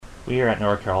We here at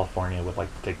North California would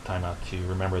like to take time out to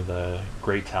remember the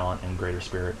great talent and greater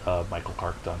spirit of Michael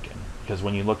Clark Duncan. Because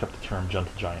when you look up the term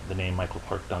gentle giant, the name Michael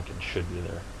Clark Duncan should be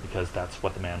there, because that's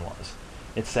what the man was.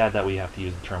 It's sad that we have to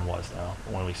use the term was now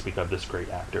when we speak of this great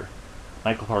actor.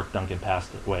 Michael Clark Duncan passed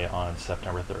away on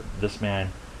September 3rd. This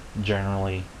man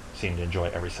generally seemed to enjoy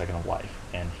every second of life,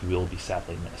 and he will be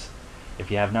sadly missed.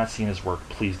 If you have not seen his work,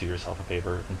 please do yourself a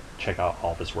favor and check out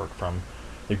all of his work from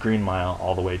The Green Mile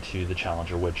all the way to The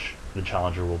Challenger, which The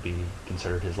Challenger will be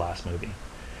considered his last movie,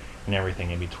 and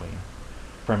everything in between.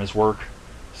 From his work,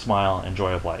 smile, and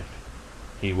joy of life,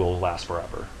 he will last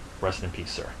forever. Rest in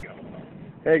peace, sir.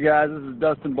 Hey guys, this is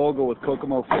Dustin Bogle with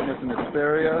Kokomo Fitness in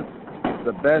Hesperia,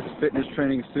 the best fitness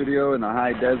training studio in the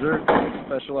high desert. We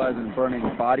specialize in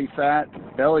burning body fat,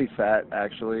 belly fat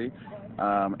actually,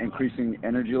 increasing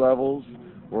energy levels.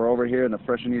 We're over here in the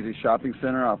Fresh and Easy Shopping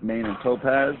Center off Main and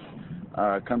Topaz.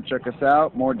 Come check us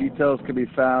out. More details can be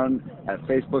found at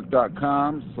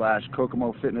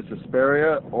facebook.com/Kokomo Fitness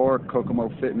Hesperia or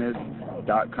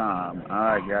KokomoFitness.com.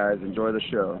 Alright guys, enjoy the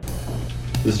show.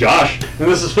 This is Josh. And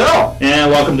this is Phil.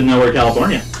 And welcome to Nowhere,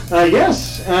 California.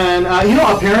 Yes, and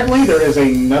apparently there is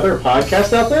another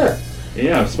podcast out there.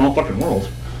 Yeah, small fucking world.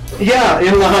 Yeah,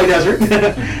 in the high desert.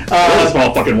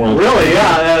 Small fucking world. Really,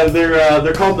 yeah.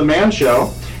 They're called The Man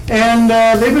Show. And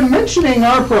they've been mentioning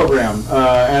our program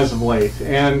as of late,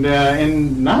 and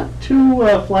in not too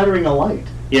flattering a light.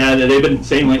 Yeah, they've been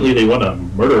saying lately they want to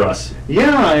murder us.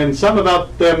 Yeah, and something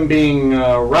about them being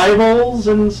rivals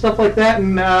and stuff like that.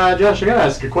 And Josh, I gotta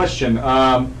ask a question.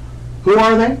 Who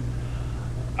are they?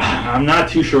 I'm not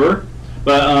too sure,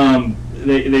 but I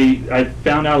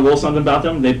found out a little something about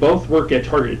them. They both work at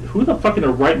Target. Who the fuck in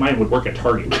their right mind would work at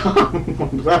Target?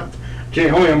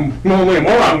 Only a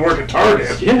moron work at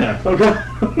Target. Yeah. Okay.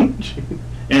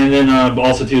 And then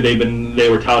also too, they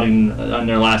were touting on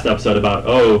their last episode about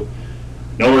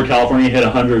Nowhere California hit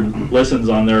 100 listens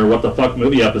on their What the Fuck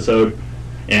movie episode,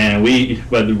 and we've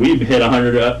hit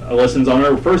 100 listens on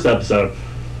our first episode.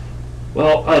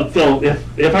 Well, Phil,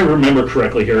 if I remember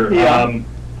correctly here,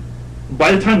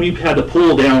 by the time we've had to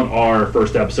pull down our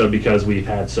first episode because we've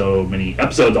had so many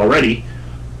episodes already,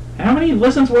 how many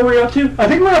listens were we up to? I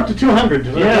think we're up to 200.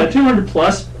 Yeah, 200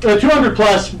 plus. 200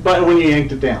 plus, but when you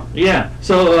yanked it down. Yeah.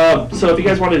 So if you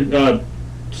guys want to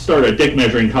start a dick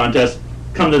measuring contest,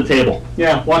 come to the table.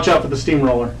 Yeah. Watch out for the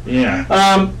steamroller. Yeah.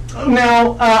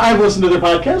 Now I've listened to their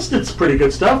podcast. It's pretty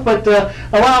good stuff. But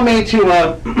allow me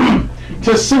to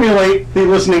to simulate the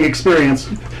listening experience.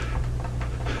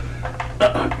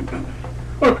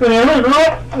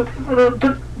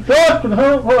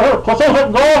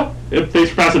 Thanks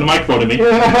for passing the microphone to me.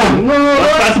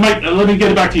 Let's pass the mic. Let me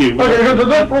get it back to you. Okay,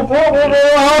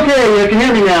 you can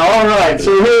hear me now. All right,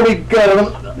 so here we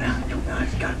go.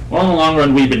 Well, in the long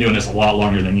run, we've been doing this a lot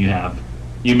longer than you have.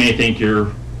 You may think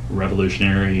you're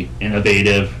revolutionary,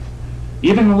 innovative,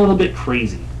 even a little bit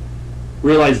crazy.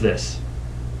 Realize this.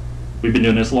 We've been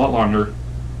doing this a lot longer.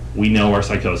 We know our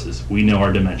psychosis. We know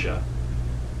our dementia.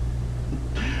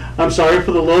 I'm sorry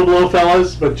for the low blow,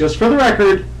 fellas, but just for the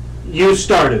record, you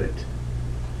started it.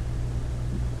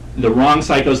 The wrong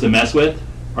psychos to mess with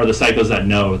are the psychos that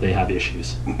know they have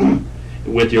issues.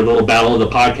 With your little battle of the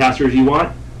podcasters you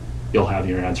want, you'll have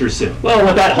your answers soon. Well,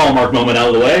 with that hallmark moment out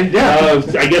of the way,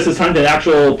 I guess it's time to the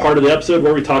actual part of the episode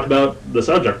where we talk about the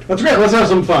subject. That's great. Let's have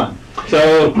some fun.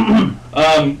 So,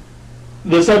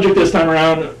 the subject this time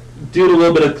around, due to a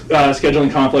little bit of scheduling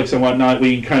conflicts and whatnot,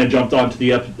 we kind of jumped onto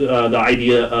the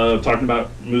idea of talking about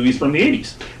movies from the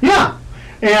 80s. Yeah,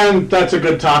 and that's a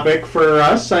good topic for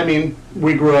us. I mean,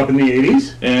 we grew up in the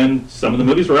 80s. And some of the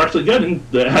movies were actually good, and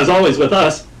as always with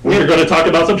us, we're going to talk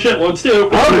about some shit ones too.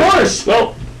 Of course!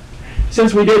 Well,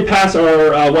 since we did pass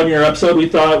our one-year episode, we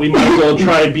thought we might as well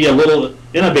try to be a little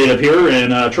innovative here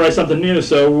and try something new.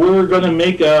 So we're going to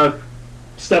make a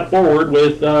step forward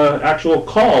with actual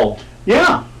call.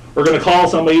 Yeah. We're going to call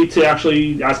somebody to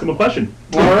actually ask them a question.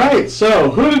 All right.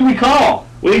 So who did we call?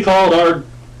 We called our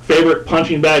favorite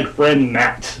punching bag friend,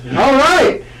 Matt. All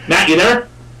right. Matt, you there?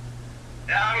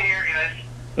 Yeah, I'm here,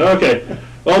 guys. Okay.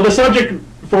 Well, the subject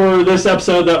for this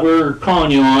episode that we're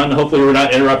calling you on, hopefully we're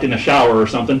not interrupting a shower or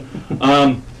something. I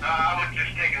was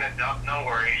just taking a dump, no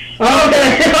worries.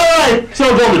 Okay, all right.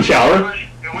 So, golden shower. It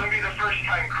wouldn't be the first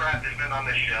time crap has been on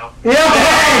this show.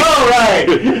 Yeah. All right.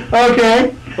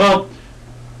 Okay. Well,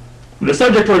 the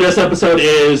subject for this episode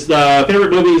is the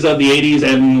favorite movies of the 80s,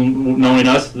 and knowing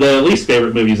us, the least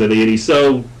favorite movies of the 80s.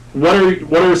 So, what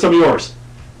are some of yours?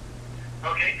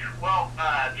 Okay, well,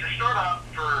 to start off,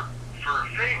 for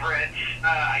favorites,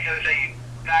 I gotta say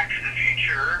Back to the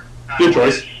Future Good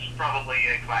choice. is probably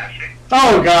a classic.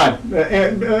 Oh God,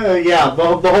 yeah,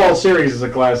 the whole series is a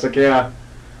classic. Yeah.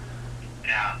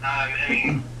 Yeah, I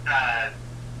mean,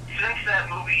 since that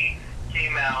movie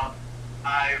came out,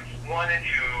 I've wanted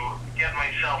to get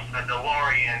myself a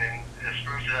DeLorean and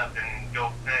spruce it up and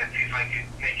go see if I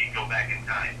could make it go back in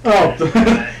time. Oh.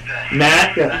 But,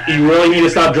 Matt, you really need to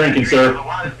stop drinking, sir. A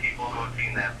lot of people who have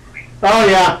seen that movie. Oh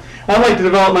yeah, I like to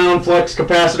develop my own flux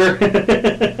capacitor.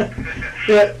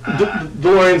 Yeah,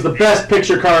 DeLorean's the best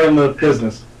picture car in the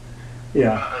business.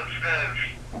 Yeah.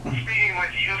 Speaking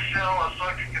with you, Phil, a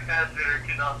flux capacitor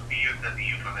can also be used as a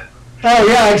euphemism. Oh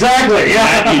yeah, exactly.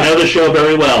 Matt, you Yeah. know the show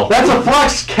very well. That's a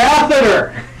flux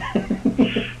catheter.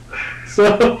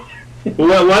 So,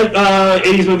 What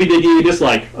 80s movie did you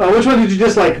dislike? which one did you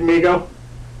dislike, Migo?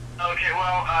 Okay,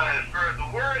 well, for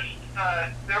the worst,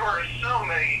 there were so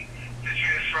many to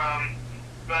choose from,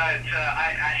 but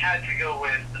I had to go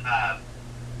with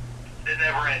The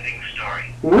Never-Ending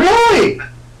Story. Really?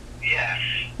 Yes.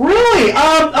 Really?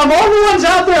 Of all the ones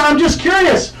out there, I'm just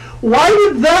curious. Why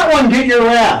did that one get your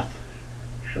wrath?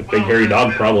 A big hairy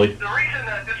dog, probably. The reason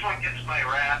that this one gets my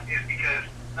wrath is because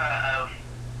of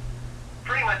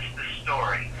pretty much the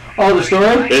story. Oh, the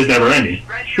story? It's never ending.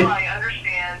 Rachel, I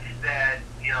understand that,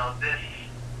 this,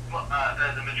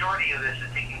 the majority of this is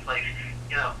taking place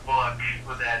in a book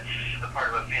that's a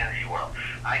part of a fantasy world.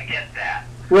 I get that.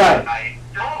 Right. What I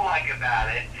don't like about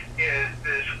it is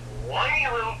this whiny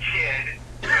little kid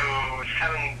who's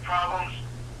having problems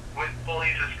with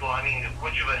bullies at school. I mean,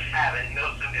 which of us haven't?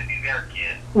 Knows them to be their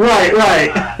kid. Right, right.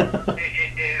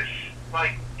 It is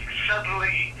like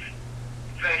suddenly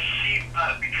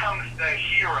becomes the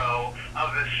hero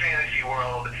of this fantasy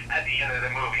world at the end of the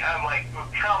movie. I'm like, well,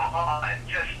 come on,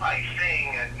 just by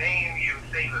saying a name, you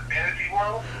save the fantasy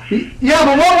world? Yeah,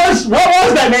 but what was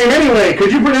that name anyway?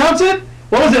 Could you pronounce it?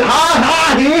 What was it?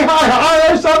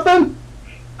 Ha or something?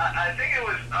 I think it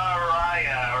was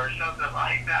Araya or something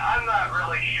like that. I'm not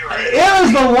really sure. It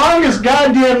was the longest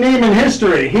goddamn name in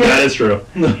history. That is true.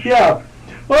 Yeah.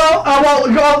 Well, let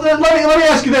me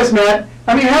ask you this, Matt.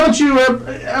 I mean, haven't you?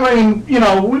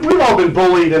 We've all been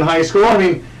bullied in high school. I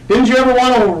mean, didn't you ever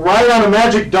want to ride on a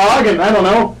magic dog and I don't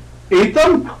know, eat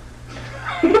them? Well,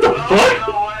 you know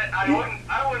what?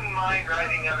 I wouldn't mind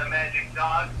riding on a magic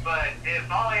dog, but if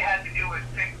all I had to do was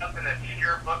pick up an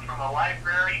obscure book from a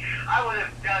library, I would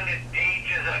have done it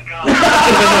ages ago.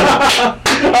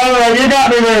 All right, you got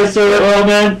me there, sir. Well,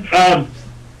 man,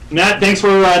 Matt, thanks for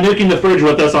nuking the fridge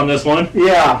with us on this one.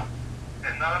 Yeah.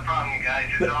 It's not a problem, guys.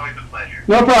 It's always a pleasure.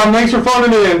 No problem. Thanks for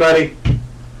phoning it in, buddy.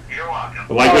 You're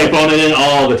welcome. Like we phone it in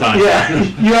all the time. Yeah.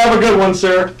 You have a good one,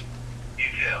 sir. You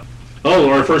too. Oh,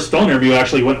 our first phone interview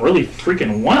actually went really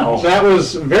freaking well. That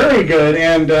was very good,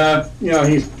 and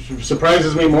he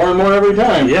surprises me more and more every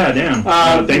time. Yeah,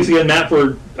 damn. Thanks again, Matt,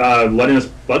 for letting us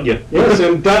bug you. Yes,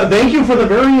 and thank you for the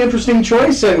very interesting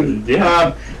choice, and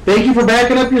Yeah. thank you for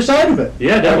backing up your side of it.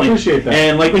 Yeah, definitely. I appreciate that.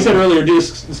 And like we said earlier, due to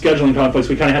scheduling conflicts,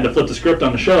 we kind of had to flip the script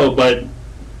on the show, but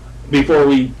before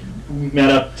we met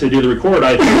up to do the record,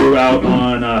 I threw out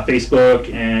on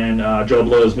Facebook and Joe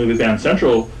Blow's Movie Fan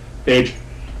Central page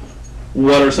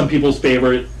what are some people's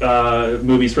favorite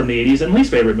movies from the 80s and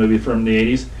least favorite movie from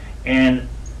the 80s, and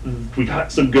we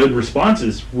got some good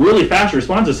responses, really fast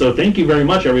responses, so thank you very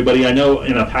much, everybody. I know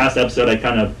in a past episode I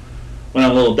kind of went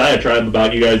on a little diatribe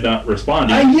about you guys not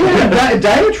responding.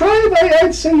 Diatribe?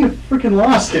 I'd say you freaking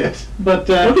lost it. But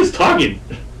Look who's talking.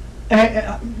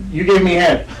 You gave me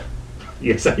head.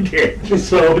 Yes, I did.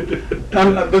 So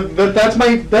that's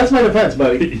my defense,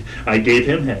 buddy. I gave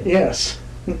him head. Yes,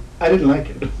 I didn't like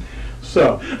it.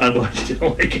 So I'm glad you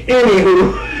didn't like it.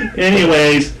 anywho,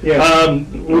 Anyways,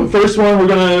 Yes. First one we're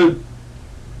going to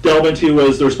delve into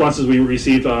was the responses we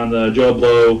received on the Joe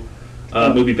Blow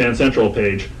Movie Fan Central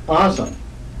page. awesome.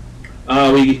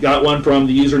 We got one from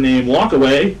the username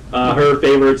Walkaway. Her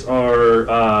favorites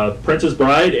are Princess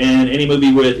Bride and any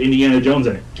movie with Indiana Jones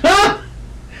in it. Ha!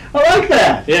 I like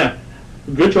that. Yeah,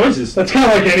 good choices. That's kind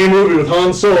of like any movie with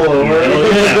Han Solo. Or anything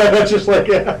like yeah. that. That's just like.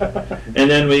 And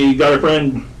then we got our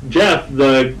friend Jeff.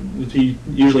 He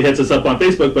usually hits us up on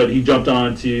Facebook, but he jumped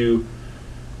on to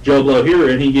Joe Blow here,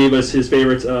 and he gave us his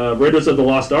favorites of Raiders of the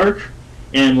Lost Ark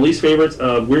and least favorites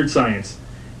of Weird Science.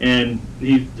 And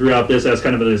he threw out this as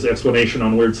kind of his explanation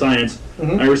on Weird Science.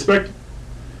 Mhm. I respect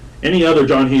any other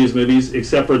John Hughes movies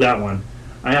except for that one.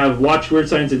 I have watched Weird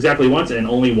Science exactly once and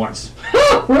only once.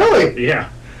 Really? Yeah.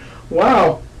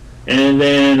 Wow. And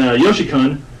then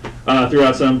Yoshi-kun threw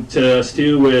out some to us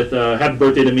too with Happy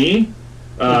Birthday to Me,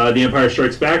 The Empire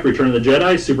Strikes Back, Return of the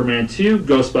Jedi, Superman 2,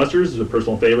 Ghostbusters is a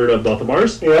personal favorite of both of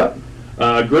ours. Yeah.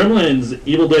 Gremlins,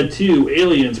 Evil Dead 2,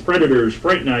 Aliens, Predators,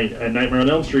 Fright Night, and Nightmare on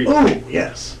Elm Street. Oh,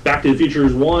 yes. Back to the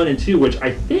Futures 1 and 2, which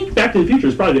I think Back to the Future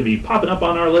is probably going to be popping up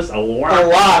on our list a lot. A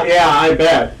lot, yeah, I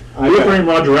bet. Who Framed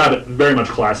Roger Rabbit, very much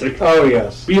classic. Oh,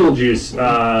 yes.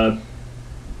 Beetlejuice,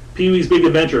 Pee-wee's Big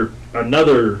Adventure,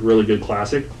 another really good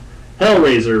classic.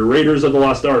 Hellraiser, Raiders of the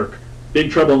Lost Ark, Big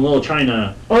Trouble in Little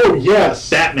China. Oh, yes.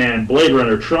 Batman, Blade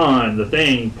Runner, Tron, The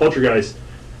Thing, Poltergeist,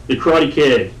 The Karate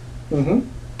Kid. Mm-hmm.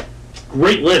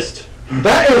 Great list.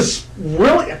 That is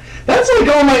really... That's like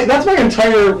that's my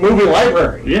entire movie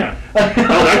library. Yeah.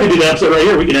 I could do the episode right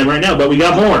here. We can end right now, but we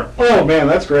got more. Oh, man,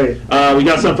 that's great. We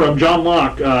got some from John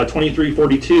Locke,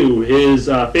 2342. His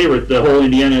favorite, the whole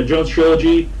Indiana Jones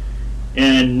trilogy,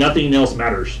 and Nothing Else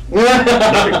Matters.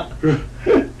 Nothing.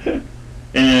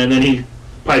 And then he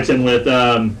pipes in with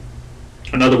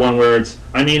another one where it's,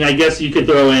 I mean, I guess you could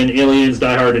throw in Aliens,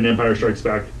 Die Hard, and Empire Strikes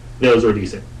Back. Those are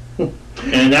decent.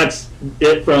 And that's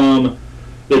it from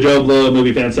the Joe Blow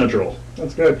Movie Fan Central.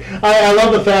 That's good. I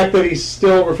love the fact that he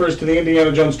still refers to the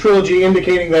Indiana Jones trilogy,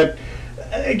 indicating that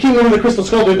Kingdom of the Crystal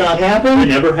Skull did not happen. It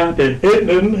never happened. It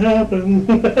didn't happen.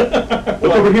 Look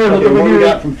over here. Look over What here. we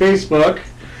got from Facebook.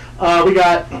 We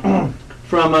got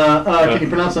from, can you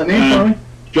pronounce that name for me?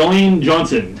 Jolene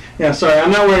Johnson. Yeah, sorry, I'm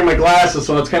not wearing my glasses,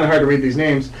 so it's kind of hard to read these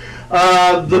names.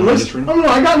 The list. Oh no,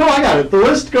 I got it. The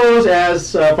list goes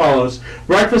as follows: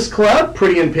 Breakfast Club,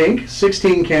 Pretty in Pink,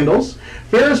 16 Candles,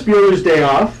 Ferris Bueller's Day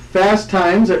Off, Fast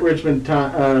Times at Richmond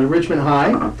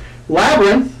High,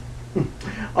 Labyrinth,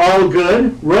 All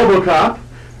Good, RoboCop.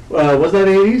 Was that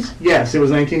 80s? Yes, it was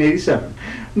 1987.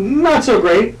 Not so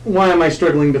great. Why am I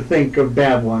struggling to think of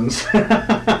bad ones?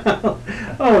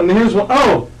 Oh, and here's one.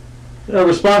 Oh. A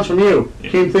response from you.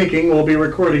 Keen Thinking will be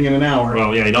recording in an hour.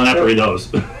 Well, yeah, you don't have to read those.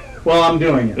 Well, I'm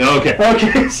doing it. Okay.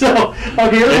 Okay, so...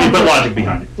 Okay, here's Maybe one put logic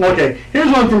behind it. Okay,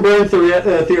 here's one from Burn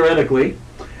Theoretically.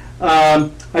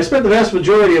 I spent the vast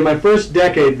majority of my first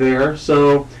decade there,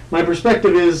 so my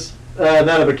perspective is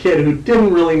that of a kid who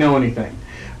didn't really know anything.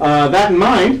 That in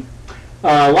mind,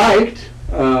 liked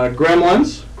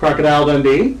Gremlins, Crocodile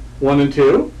Dundee, 1 and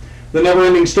 2, The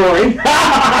Neverending Story.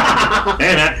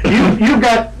 Hey, Matt.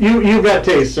 You've got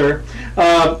taste, sir.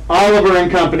 Oliver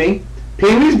and Company,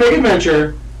 Pee-wee's Big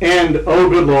Adventure, and oh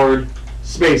good lord,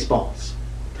 Spaceballs.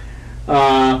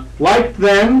 Liked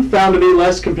then, found to be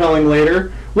less compelling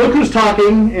later. Look Who's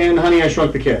Talking and Honey, I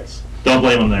Shrunk the Kids. Don't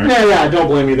blame him there. Yeah, don't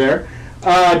blame me there.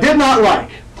 Did not like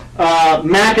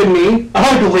Mac and Me,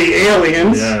 Ugly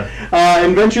Aliens,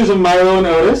 Adventures of Milo and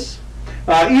Otis.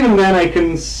 Even then, I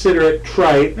consider it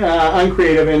trite,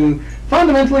 uncreative, and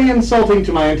fundamentally insulting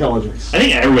to my intelligence. I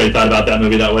think everybody thought about that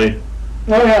movie that way.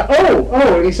 Oh, yeah.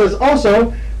 Oh, and he says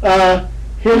also,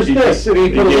 here's this. And he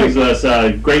gives us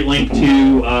a great link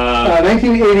to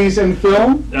 1980s in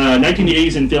film.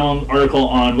 1980s in film article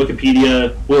on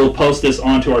Wikipedia. We'll post this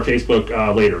onto our Facebook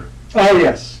later. Oh,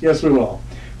 yes. Yes, we will.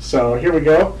 So here we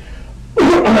go.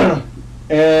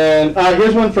 And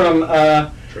here's one from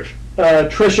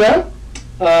Trisha.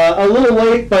 A little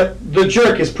late, but The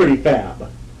Jerk is pretty fab.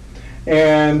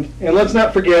 And let's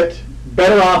not forget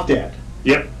Better Off Dead.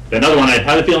 Yep. Another one I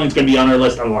had a feeling is going to be on our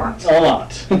list a lot. A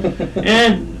lot.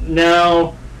 And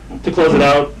now, to close it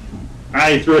out,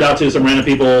 I threw it out to some random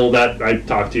people that I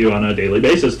talk to on a daily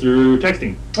basis through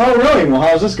texting. Oh, really? Well,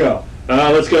 how does this go?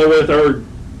 Let's go with our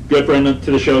good friend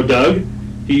to the show, Doug.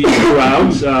 He threw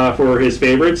out for his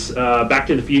favorites Back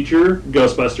to the Future,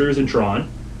 Ghostbusters, and Tron.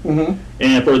 Mm-hmm.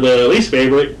 And for the least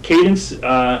favorite, Cadence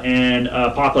and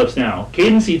Apocalypse Now.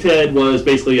 Cadence, he said, was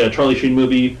basically a Charlie Sheen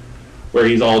movie where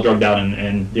he's all drugged out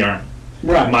in the army.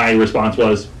 Right. My response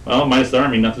was, well, minus the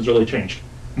army, nothing's really changed.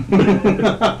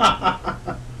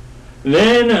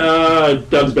 Then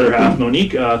Doug's better half,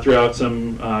 Monique, threw out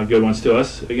some good ones to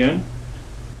us again.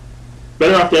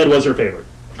 Better Off Dead was her favorite.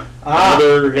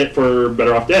 Another hit for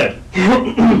Better Off Dead.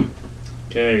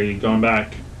 Okay, going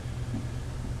back.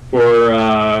 For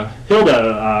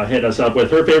Hilda hit us up with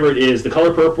her favorite is The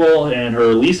Color Purple, and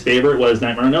her least favorite was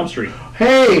Nightmare on Elm Street.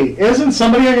 Hey, isn't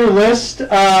somebody on your list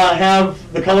have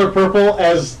The Color Purple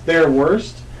as their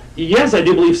worst? Yes, I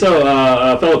do believe so.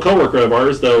 A fellow coworker of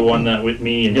ours, the one that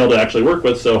me and Hilda actually work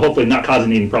with, so hopefully not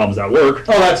causing any problems at work.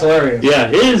 Oh, that's hilarious. Yeah,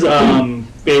 his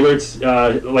favorites,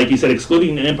 like you said,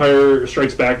 excluding Empire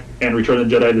Strikes Back and Return of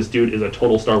the Jedi, this dude is a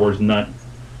total Star Wars nut.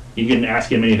 You can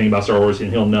ask him anything about Star Wars and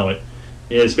he'll know it.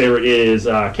 His favorite is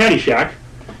Caddyshack,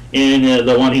 and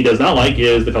the one he does not like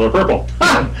is The Color Purple.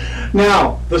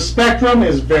 Now, the spectrum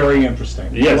is very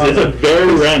interesting. Yes, it's a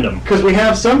very random. Because we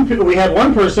have some people, we had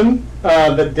one person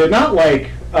that did not like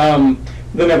The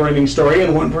Neverending Story,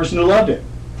 and one person who loved it.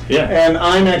 Yeah. And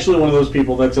I'm actually one of those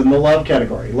people that's in the love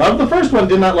category. Love the first one,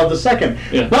 did not love the second.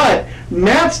 Yeah. But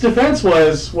Matt's defense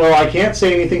was, well, I can't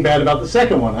say anything bad about the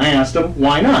second one. I asked him,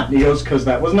 why not? And he goes, because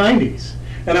that was 90s.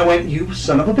 And I went, you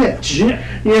son of a bitch. Yeah.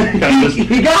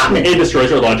 He got me. It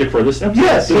destroys our logic for this episode.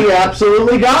 Yes, he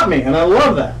absolutely got me, and I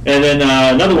love that. And then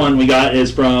another one we got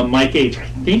is from Mike H. I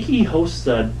think he hosts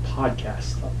a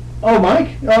podcast. Oh, Mike?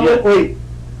 Oh, Yeah.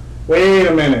 Wait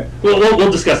a minute.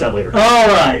 We'll discuss that later. All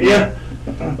right, yeah.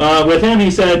 With him, he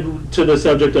said to the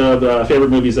subject of favorite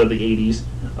movies of the 80s,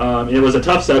 it was a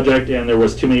tough subject and there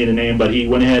was too many to name, but he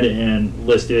went ahead and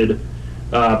listed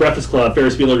Breakfast Club,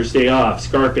 Ferris Bueller's Day Off,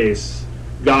 Scarface,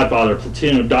 Godfather,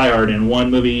 Platoon, Die Hard, and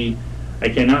one movie I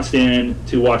cannot stand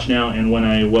to watch now and when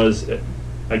I was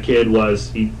a kid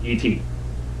was E.T.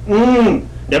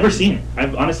 Never seen it.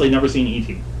 I've honestly never seen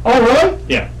E.T. Oh, really?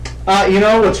 Yeah. You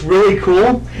know what's really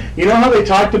cool? You know how they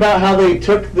talked about how they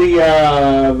took the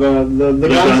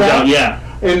guns out? Yeah.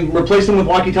 And replaced them with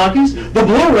walkie-talkies? The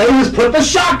Blu-ray has put the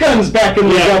shotguns back in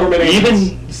the government agents.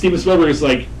 Even Steven Spielberg is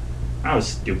like, I was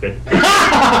stupid.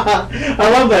 I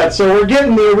love that. So we're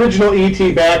getting the original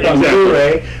E.T. back on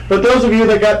Blu-ray, but those of you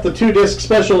that got the 2-disc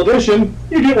special edition,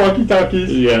 you get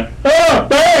walkie-talkies. Yeah. Oh,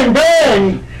 bang,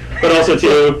 bang! But also,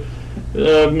 too,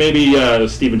 maybe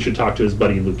Steven should talk to his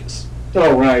buddy Lucas.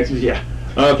 Oh, right. Yeah.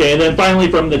 Okay, and then finally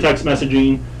from the text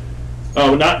messaging,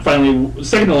 not finally,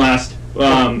 second to last, Go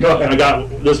ahead. I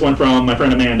got this one from my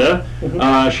friend Amanda.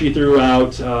 She threw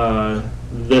out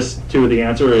this to the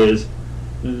answer is,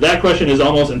 that question is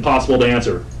almost impossible to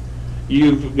answer.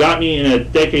 You've got me in a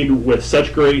decade with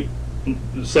such greats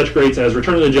as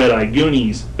Return of the Jedi,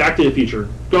 Goonies, Back to the Future,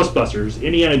 Ghostbusters,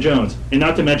 Indiana Jones, and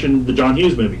not to mention the John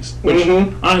Hughes movies, which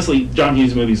honestly, John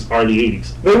Hughes movies are the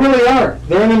 80s. They really are.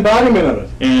 They're an embodiment of it.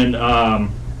 And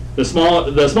the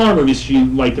smaller movies she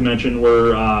liked to mention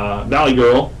were Valley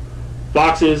Girl,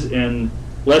 Foxes, and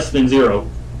Less Than Zero.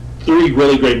 3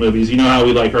 really great movies. You know how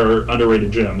we like our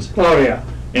underrated gems. Oh, yeah.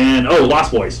 And,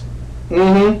 Lost Boys.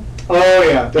 Oh,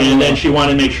 yeah. Definitely. And then she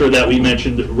wanted to make sure that we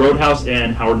mentioned Roadhouse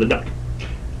and Howard the Duck.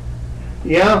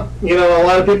 Yeah, you know, a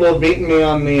lot of people have beaten me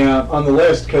on the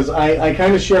list because I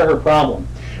kind of share her problem.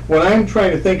 When I'm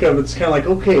trying to think of, it's kind of like,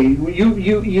 okay,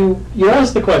 you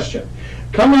ask the question,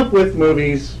 come up with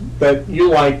movies that you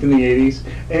liked in the 80s,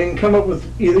 and come up with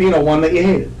one that you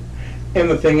hated. And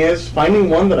the thing is, finding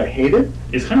one that I hated,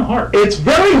 It's kind of hard. it's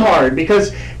very hard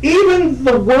because even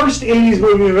the worst 80s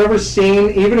movie you've ever seen,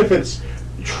 even if it's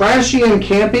trashy and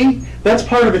campy, that's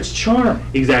part of its charm.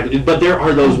 Exactly. But there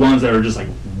are those ones that are just like,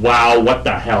 wow, what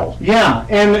the hell? Yeah,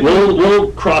 and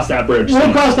We'll cross that bridge. we'll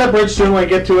soon. cross that bridge soon when I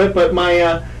get to it. But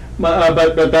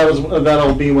but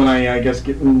that'll be when I guess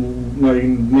get my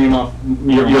name off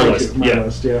Your my list. Yeah.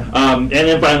 list. Yeah. And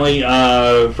then finally,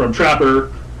 from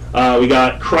Trapper, we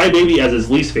got Crybaby as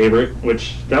his least favorite,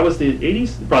 which that was the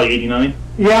 80s, probably 89.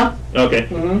 Yeah. Okay.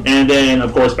 And then,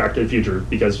 of course, Back to the Future,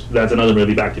 because that's another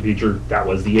movie, Back to the Future, that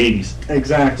was the 80s.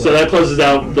 Exactly. So that closes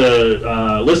out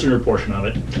the listener portion of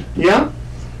it. Yeah.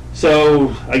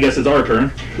 So I guess it's our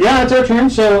turn. Yeah, it's our turn.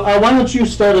 So why don't you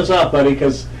start us off, buddy?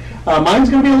 Because mine's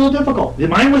going to be a little difficult.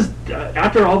 Mine was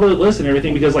after all the lists and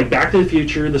everything, because like Back to the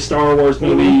Future, the Star Wars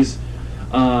movies,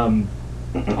 all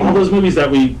those movies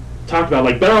that we talked about,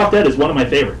 like Better Off Dead is one of my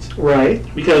favorites. Right.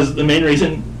 Because the main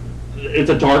reason, it's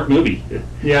a dark movie.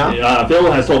 Yeah. Phil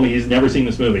has told me he's never seen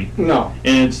this movie. No.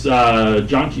 And it's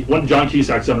one of John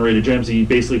Cusack's underrated gems. He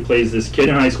basically plays this kid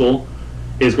in high school.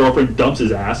 His girlfriend dumps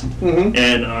his ass,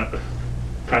 and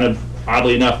kind of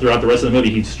oddly enough, throughout the rest of the movie,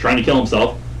 he's trying to kill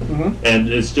himself. And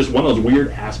it's just one of those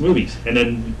weird ass movies. And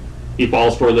then he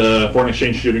falls for the foreign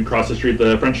exchange student across the street,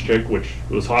 the French chick, which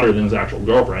was hotter than his actual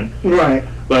girlfriend. Right.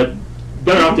 But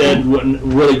Better Off Dead,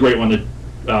 really great one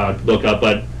to look up.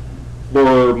 But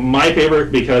for my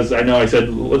favorite, because I know I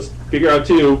said let's figure out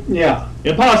 2. Yeah.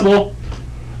 Impossible.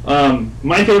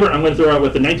 My favorite, I'm going to throw out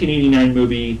with the 1989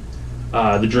 movie,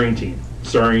 The Dream Team,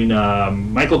 starring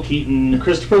Michael Keaton,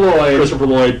 Christopher Lloyd, Peter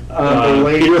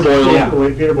Boyle. Yeah, the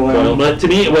late Peter Boyle. But to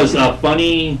me, it was a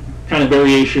funny kind of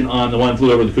variation on the One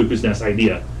Flew Over the Cuckoo's Nest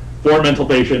idea. 4 mental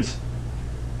patients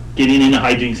getting into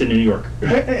hijinks in New York.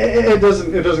 It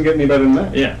doesn't get any better than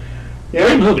that. Yeah. Yeah.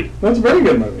 Great movie. That's a very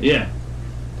good movie. Yeah.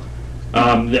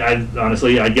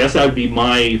 Honestly, I guess that would be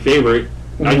my favorite.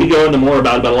 I could go into more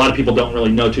about it, but a lot of people don't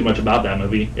really know too much about that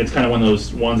movie. It's kind of one of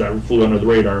those ones that flew under the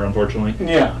radar, unfortunately.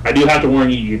 Yeah. I do have to warn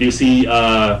you, you do see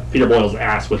Peter Boyle's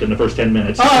ass within the first 10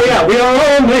 minutes. Oh, yeah, we are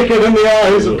all naked in the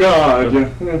eyes of God.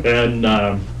 And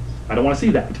I don't want to see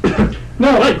that.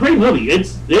 No. But great movie.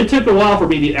 It took a while for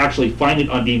me to actually find it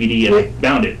on DVD, and I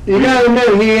found it. You gotta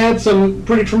admit, he had some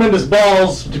pretty tremendous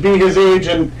balls to be his age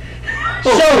and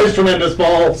Show his tremendous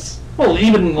balls. Well,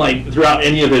 even like throughout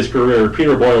any of his career,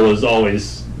 Peter Boyle was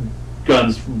always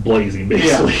guns blazing,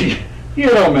 basically. You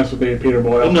don't mess with Peter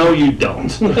Boyle. No, you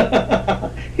don't.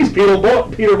 He's Peter Boyle,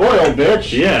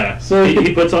 bitch. Yeah. So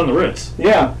he puts on the Ritz.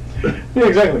 Yeah. Yeah,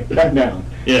 exactly. Back down.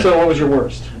 Yeah. So what was your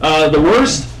worst? The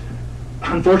worst,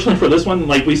 unfortunately for this one,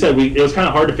 like we said, it was kind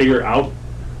of hard to figure out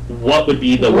what would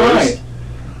be the worst.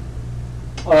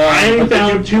 I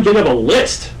found too big of a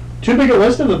list. Too big a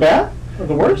list of the bad? Of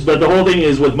the worst? But the whole thing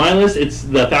is, with my list, it's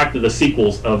the fact that the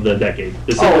sequels of the decade,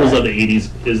 the sequels of the 80s,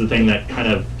 is the thing that kind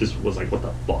of just was like, what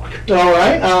the fuck? All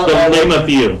right. So name a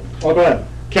few. Oh, go ahead.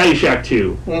 Caddyshack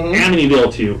 2,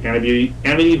 Amityville 2,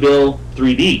 Amityville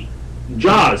 3D,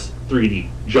 Jaws 3D,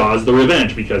 Jaws the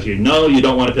Revenge, because you know you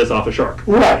don't want to piss off a shark.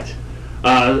 Right.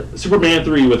 Superman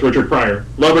 3 with Richard Pryor.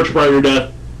 Love Richard Pryor to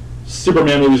death.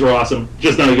 Superman movies were awesome,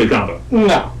 just not a good combo.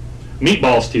 No.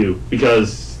 Meatballs 2,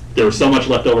 because there was so much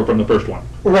left over from the first one.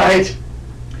 Right.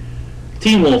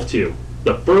 Teen Wolf 2,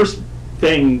 the first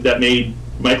thing that made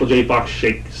Michael J. Fox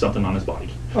shake something on his body.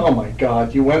 Oh my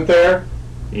God, you went there?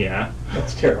 Yeah.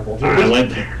 That's terrible, dude. I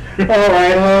went there. All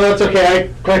right, well, that's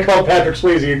okay. I called Patrick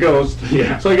Swayze a ghost.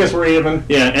 Yeah. So I guess we're even.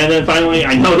 Yeah, and then finally,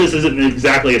 I know this isn't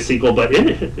exactly a sequel, but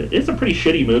it's a pretty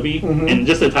shitty movie, and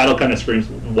just the title kind of screams,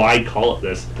 why call it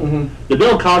this? The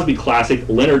Bill Cosby classic,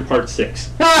 Leonard Part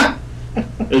 6. Ah!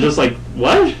 It's just like,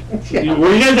 what? Yeah.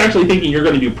 Were you guys actually thinking you're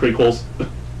going to do prequels?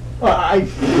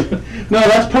 No,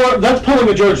 that's pulling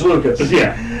a George Lucas.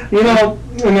 Yeah. You know,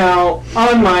 now,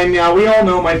 on mine, now, we all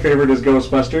know my favorite is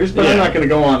Ghostbusters, but I'm not going to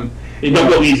go on. Don't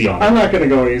go easy on it. I'm not going to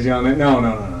go easy on it. No.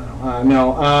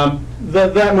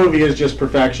 That movie is just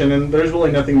perfection, and there's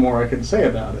really nothing more I can say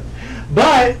about it.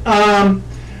 But I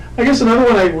guess another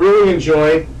one I really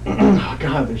enjoy. Oh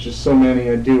God, there's just so many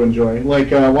I do enjoy.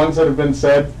 Like ones that have been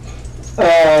said.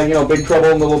 Big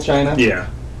Trouble in Little China. Yeah.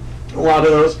 A lot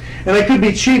of those. And I could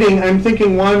be cheating. I'm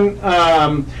thinking one,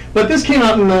 but this came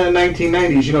out in the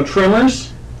 1990s. You know,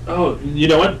 Tremors. Oh, you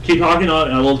know what? Keep talking on,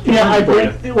 and we'll confirm it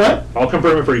for you. What? I'll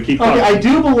confirm it for you. Keep talking. Okay, I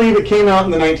do believe it came out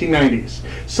in the 1990s.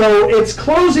 So it's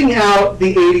closing out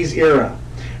the 80s era,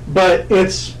 but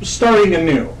it's starting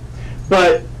anew.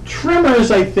 But Tremors,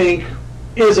 I think,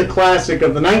 is a classic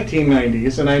of the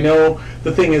 1990s, and I know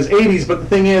the thing is 80s, but the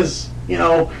thing is, the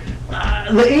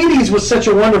 80s was such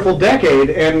a wonderful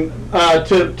decade, and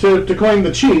to coin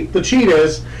the cheat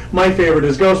is, my favorite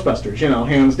is Ghostbusters,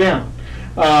 hands down.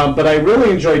 But I really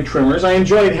enjoyed Tremors. I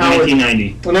enjoyed how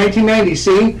 1990. 1990,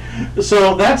 see?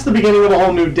 So that's the beginning of a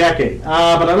whole new decade.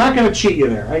 But I'm not going to cheat you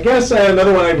there. I guess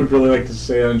another one I would really like to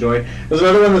say I enjoy is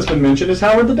another one that's been mentioned is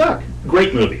Howard the Duck.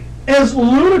 Great movie. As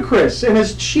ludicrous and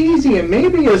as cheesy and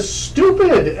maybe as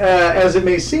stupid as it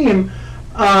may seem,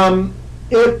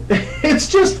 it's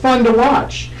just fun to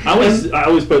watch. I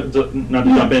always put, not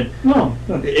to jump in, No.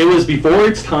 it was before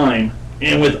its time,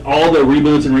 and with all the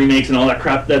reboots and remakes and all that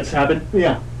crap that's happened,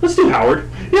 Yeah. let's do Howard.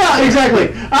 Yeah,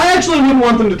 exactly. I actually wouldn't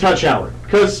want them to touch Howard,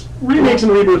 because remakes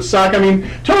and reboots suck. I mean,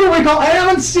 Total Recall, I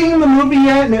haven't seen the movie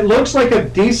yet, and it looks like a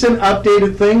decent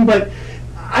updated thing, but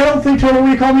I don't think Total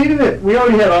Recall needed it. We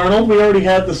already had Arnold, we already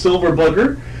had the Silver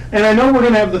Booger, and I know we're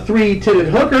going to have the three-titted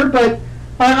hooker, but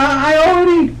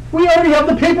we already have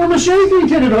the paper mache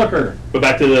three-titted hooker. But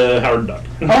back to the Howard Duck.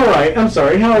 All right, I'm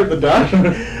sorry, Howard the Duck.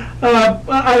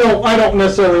 I don't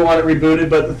necessarily want it rebooted,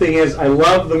 but the thing is, I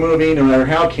love the movie no matter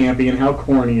how campy and how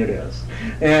corny it is.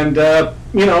 And I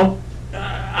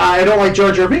don't like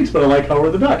Jar Jar Binks, but I like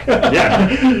Howard the Duck. Yeah.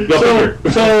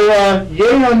 So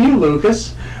yay on you,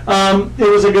 Lucas. It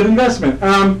was a good investment,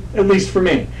 at least for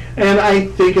me. And I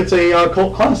think it's a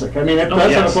cult classic. I mean,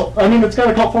 it's got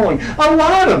a cult following. A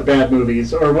lot of bad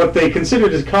movies, or what they consider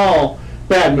to call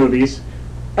bad movies,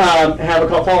 have a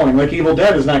cult following. Like Evil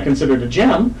Dead is not considered a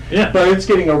gem, but it's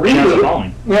getting a reboot. It has a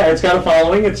following. Yeah, it's got a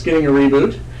following. It's getting a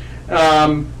reboot.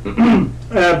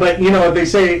 But they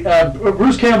say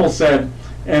Bruce Campbell said,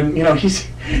 and he's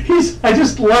I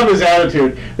just love his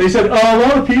attitude. They said a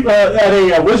lot of people at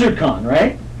a WizardCon,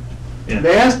 right? Yeah.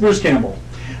 They asked Bruce Campbell.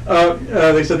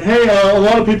 They said, hey, a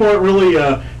lot of people aren't really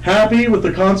happy with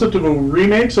the concept of a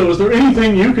remake, so is there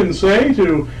anything you can say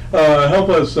to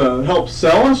help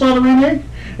sell us on a remake?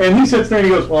 And he sits there and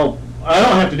he goes, well, I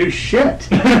don't have to do shit.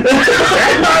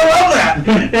 I love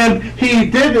that. And he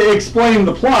did explain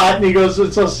the plot, and he goes,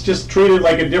 it's just treated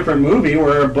like a different movie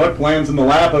where a book lands in the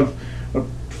lap of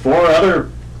 4 other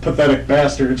pathetic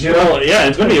bastards, Well, yeah,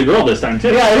 it's going to be a girl this time,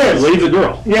 too. Yeah, it is. The lead's a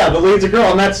girl. Yeah, the lead's a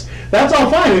girl, and that's all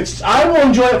fine. I will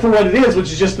enjoy it for what it is,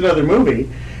 which is just another movie.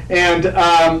 And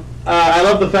I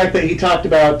love the fact that he talked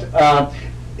about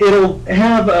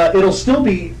it'll still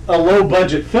be a low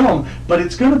budget film, but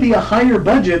it's going to be a higher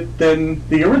budget than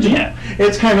the original. Yeah.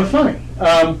 It's kind of funny.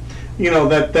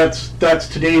 That's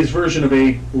today's version of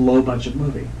a low budget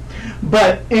movie.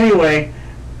 But anyway,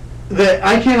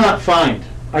 I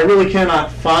really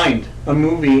cannot find a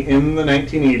movie in the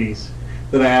 1980s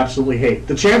that I absolutely hate.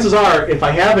 The chances are, if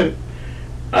I haven't,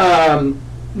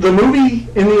 the movie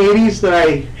in the 80s that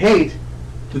I hate,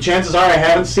 the chances are I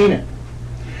haven't seen it.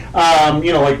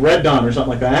 Like Red Dawn or something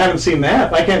like that. I haven't seen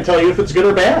that. I can't tell you if it's good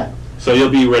or bad. So you'll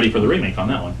be ready for the remake on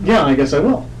that one. Yeah, I guess I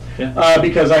will. Yeah.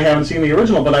 Because I haven't seen the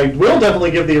original, but I will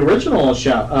definitely give the original a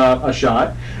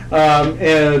shot,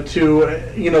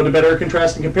 to better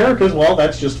contrast and compare, because, well,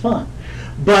 that's just fun.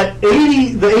 But the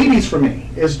 80s for me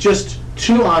is just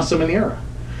too awesome an era.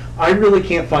 I really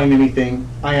can't find anything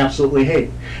I absolutely hate.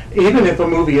 Even if a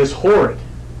movie is horrid,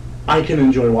 I can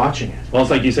enjoy watching it. Well,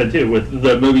 it's like you said, too, with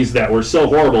the movies that were so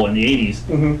horrible in the 80s,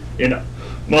 in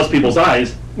most people's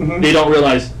eyes, they don't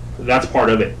realize that's part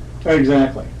of it.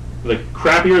 Exactly. The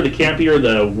crappier, the campier,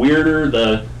 the weirder,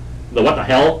 the what the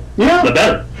hell, the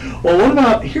better. Well, what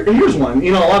about, here's one.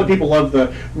 A lot of people love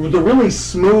the really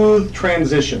smooth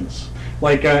transitions,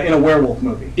 like in a werewolf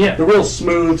movie. Yeah. The real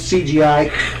smooth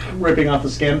CGI ripping off the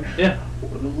skin. Yeah.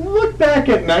 Look back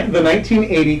at the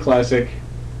 1980 classic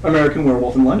American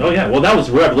Werewolf in London. Oh, yeah. Well, that was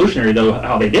revolutionary, though,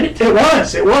 how they did it. It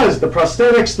was. The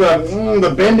prosthetics,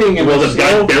 the bending, and well, this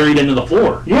guy buried into the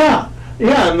floor. Yeah,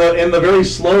 and the very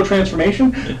slow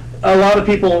transformation. A lot of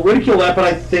people ridicule that, but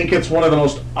I think it's one of the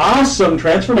most awesome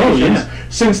transformations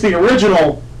since the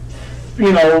original,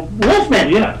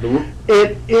 Wolfman. Yeah.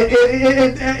 It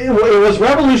was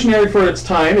revolutionary for its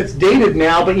time. It's dated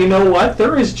now, but you know what?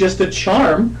 There is just a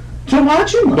charm to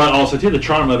watching them. But also, too, the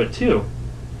charm of it, too.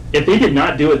 If they did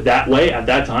not do it that way at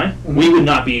that time, we would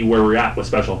not be where we're at with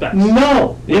special effects.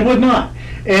 No, we would not.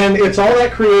 And it's all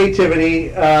that creativity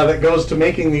that goes to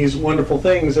making these wonderful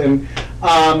things. And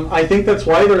I think that's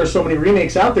why there are so many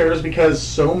remakes out there, is because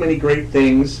so many great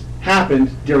things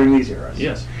happened during these eras.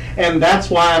 Yes. And that's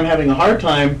why I'm having a hard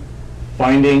time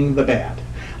finding the bad.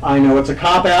 I know it's a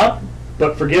cop-out,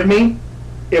 but forgive me,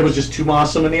 it was just too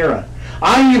awesome an era.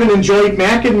 I even enjoyed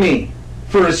Mac and Me,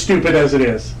 for as stupid as it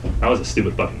is. That was a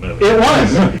stupid fucking movie. It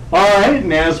was. All right,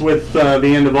 and as with the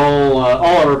end of all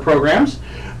our programs,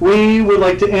 we would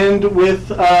like to end with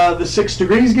the 6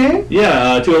 Degrees game.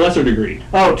 Yeah, to a lesser degree.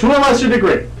 Oh, to a lesser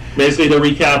degree. Basically, to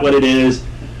recap what it is,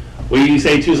 we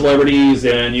say two celebrities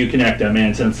and you connect them.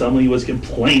 And since somebody was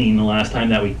complaining the last time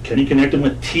that we couldn't connect them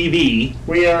with TV,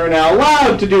 we are now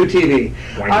allowed to do TV.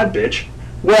 Whiny bitch.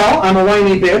 Well, I'm a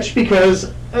whiny bitch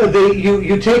because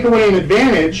you take away an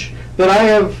advantage that I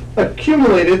have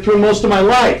accumulated through most of my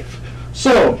life.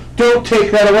 So, don't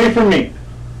take that away from me.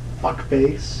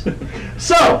 Fuckface.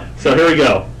 So here we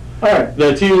go. All right.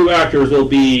 The two actors will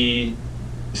be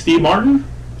Steve Martin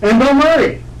and Bill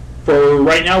Murray. For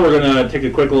right now, we're going to take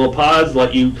a quick little pause,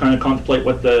 let you kind of contemplate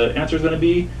what the answer is going to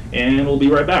be, and we'll be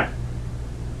right back.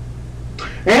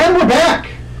 And we're back.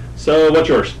 So, what's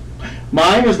yours?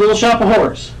 Mine is Little Shop of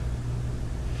Horrors.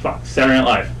 Fuck, Saturday Night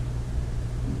Live.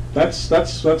 That's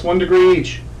 1 degree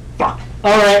each. Fuck.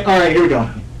 All right, here we go.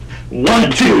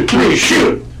 1, 2, 3,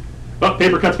 shoot! Oh,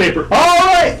 paper cuts paper. All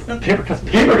right. Paper cuts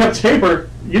paper. Paper cuts paper.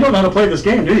 You don't know how to play this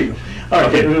game, do you? All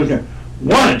right. Okay.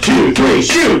 1, 2, 3,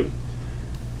 shoot!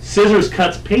 Scissors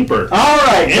cuts paper. All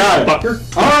right, got it. Fucker.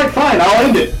 All right, fine. I'll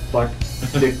end it. Fuck.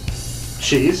 Dick.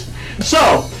 Cheese.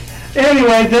 So,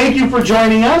 anyway, thank you for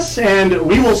joining us, and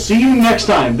we will see you next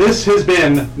time. This has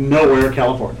been Nowhere,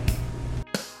 California.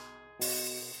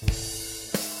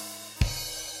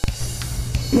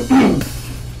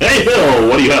 Hey, Phil,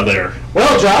 what do you have there?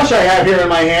 Well, Josh, I have here in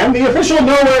my hand the official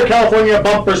Nowhere, California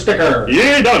bumper sticker.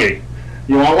 Yeah, doggy.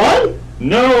 You want one?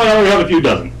 No, I only have a few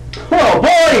dozen. Oh,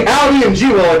 boy, howdy and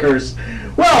gee-willikers.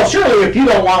 Well, surely if you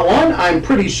don't want one, I'm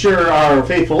pretty sure our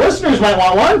faithful listeners might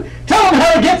want one. Tell them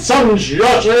how to get some,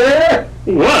 Joshy.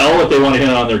 Well, if they want to hit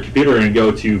on their computer and go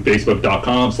to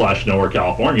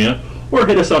facebook.com/nowherecalifornia, or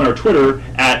hit us on our Twitter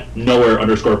at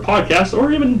nowhere_podcast,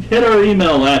 or even hit our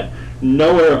email at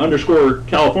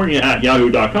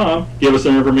nowhere_california@yahoo.com. Give us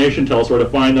some information, tell us where to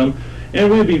find them,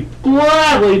 and we'd be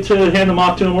gladly to hand them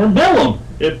off to them or mail them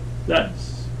if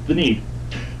that's the need.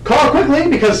 Call quickly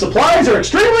because supplies are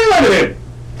extremely limited,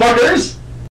 fuckers.